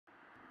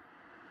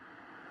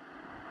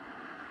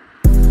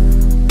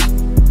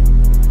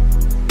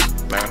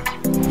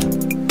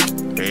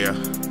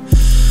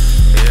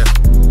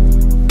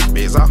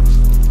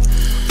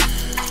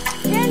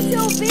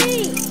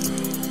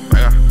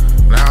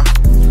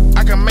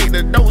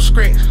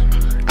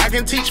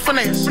can teach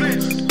finesse,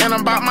 and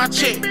I'm about my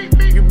check.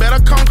 You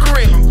better come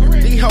correct.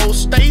 These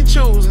hoes stay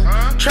choosing,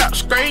 trap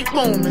straight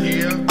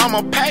booming. I'm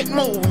a pack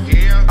mover,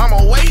 I'm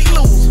a weight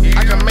loser.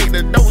 I can make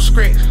the dough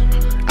scratch.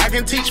 I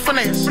can teach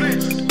finesse,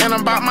 and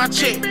I'm about my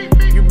check.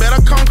 You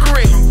better come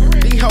correct.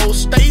 These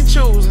hoes stay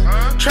choosing,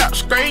 trap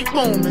straight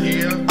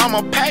booming. I'm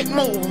a pack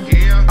mover,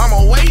 I'm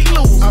a weight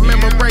loser. I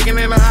remember breaking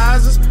in the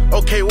houses.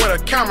 Okay, where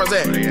the cameras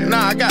at?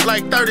 Nah, I got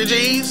like 30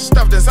 G's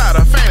stuffed inside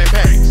a fanny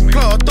pack.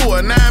 Plug through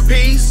a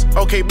 9-piece.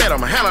 Okay, bet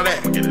I'ma handle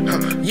that.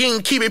 You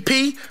ain't keep it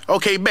P.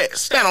 Okay, bet,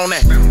 stand on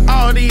that.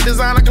 All these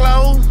designer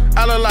clothes,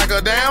 I look like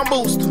a damn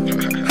booster.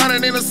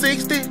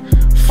 160,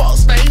 fuck,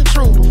 stay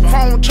true.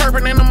 Phone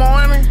chirping in the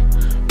morning,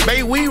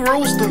 baby, we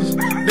roosters.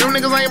 Them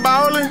niggas ain't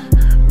ballin',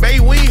 baby,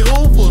 we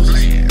hoopers.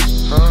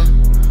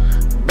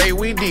 Baby,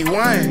 we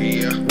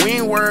D1. We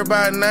ain't worried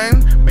about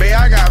nothing, baby,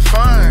 I got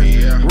fun.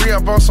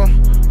 Re-up on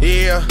some,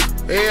 re-up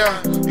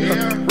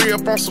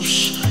on some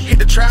hit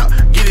the trap,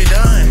 get it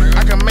done.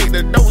 I can make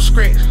the dough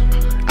scratch,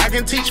 I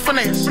can teach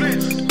finesse,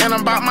 and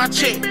I'm about my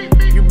check.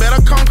 You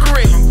better come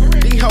correct.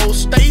 These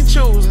hoes stay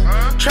choosing,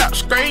 trap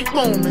straight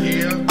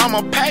booming. I'm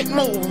a pack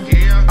mover,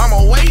 I'm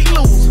a weight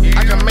loser.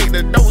 I can make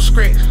the dough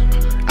scratch,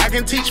 I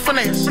can teach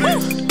finesse,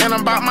 and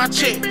I'm about my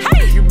check.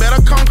 You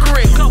better come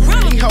correct.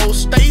 These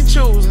hoes stay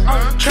choosing,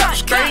 trap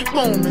straight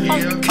booming.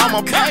 I'm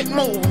a pack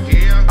mover,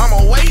 I'm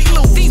a weight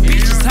loser. These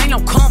bitches ain't no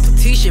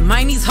competition,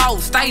 man, these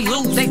hoes stay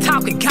loose. They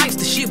talking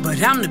gangsta shit,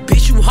 but I'm the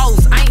bitch you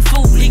hoes ain't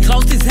foolin'. He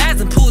closed his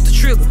eyes and pulled the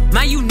trigger.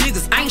 Man, you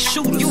niggas ain't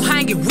shooters. You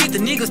hanging with the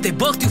niggas that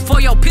bust you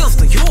for your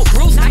pistol. You a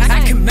bruiser.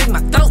 I can make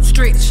my throat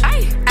stretch,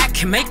 I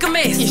can make a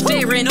mess.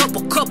 Staring up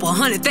a couple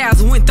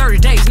 100,000 in 30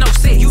 days, no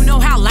sex. You know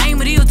how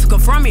lame it is to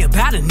confront me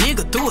about a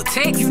nigga through a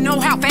text. You know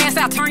how fast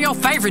I turn your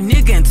favorite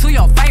nigga into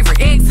your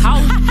favorite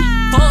ex-hoe.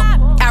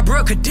 Fuck,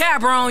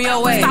 abracadabra on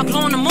your ass. Stop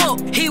blowing them up.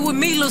 He with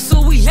me, look,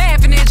 so we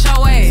laughing at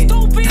your ass.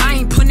 Stupid. I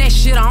ain't putting that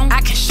shit on.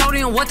 I can show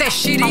them what that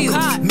shit is.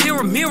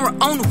 Mirror, mirror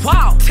on the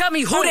wall. Tell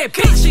me who that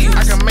bitch is.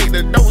 I can make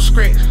the dough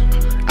scratch,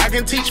 I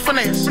can teach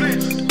finesse,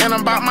 and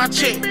I'm about my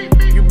check.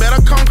 You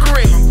better come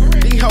correct.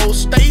 These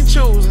hoes stay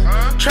choosing,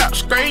 trap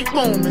straight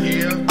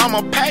booming. I'm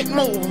a pack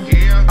mover,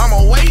 I'm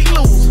a weight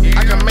loser.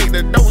 I can make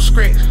the dough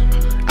scratch,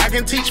 I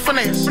can teach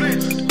finesse,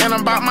 and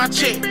I'm about my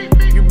check.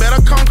 You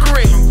better come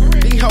correct.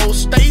 These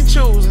hoes stay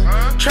choosing,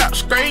 trap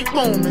straight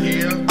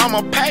booming. I'm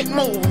a pack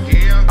mover,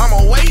 I'm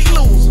a weight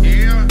loser.